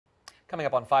Coming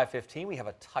up on 5:15, we have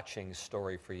a touching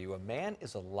story for you. A man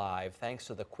is alive thanks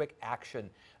to the quick action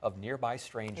of nearby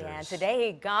strangers. Yeah, today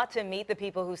he got to meet the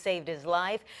people who saved his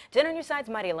life. 10 on your side's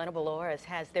Marielena Balouris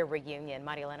has their reunion.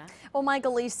 Marielena? Well,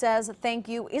 Michael Lee says thank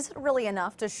you isn't really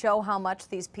enough to show how much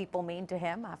these people mean to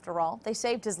him. After all, they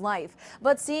saved his life.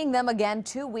 But seeing them again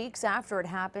 2 weeks after it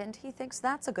happened, he thinks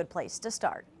that's a good place to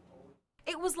start.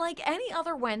 It was like any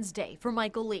other Wednesday for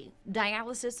Michael Lee.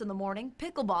 Dialysis in the morning,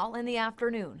 pickleball in the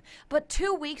afternoon. But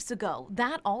 2 weeks ago,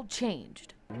 that all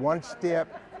changed. One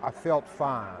step, I felt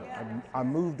fine. I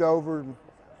moved over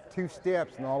 2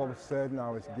 steps and all of a sudden I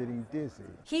was getting dizzy.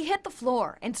 He hit the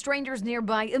floor and strangers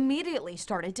nearby immediately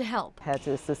started to help. Had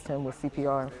to assist him with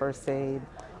CPR and first aid.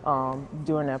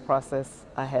 During that process,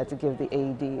 I had to give the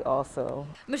AED also.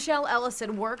 Michelle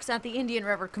Ellison works at the Indian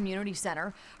River Community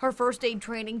Center. Her first aid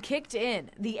training kicked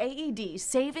in, the AED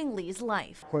saving Lee's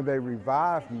life. When they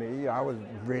revived me, I was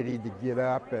ready to get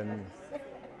up and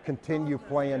continue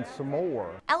playing some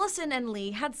more. Ellison and Lee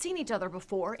had seen each other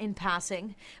before in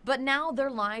passing, but now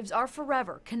their lives are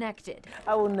forever connected.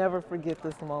 I will never forget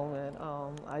this moment.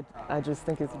 I just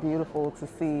think it's beautiful to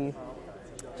see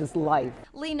just life.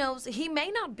 Lee knows he may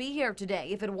not be here today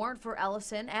if it weren't for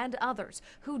Ellison and others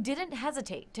who didn't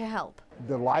hesitate to help.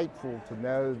 Delightful to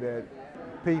know that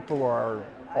people are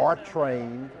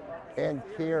trained and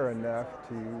care enough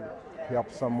to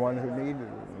help someone who needed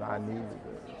it, and I needed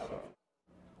it. So.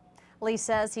 Lee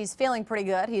says he's feeling pretty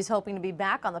good. He's hoping to be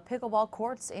back on the pickleball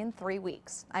courts in 3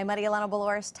 weeks. I'm Marielena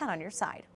Balouris, 10 on your side.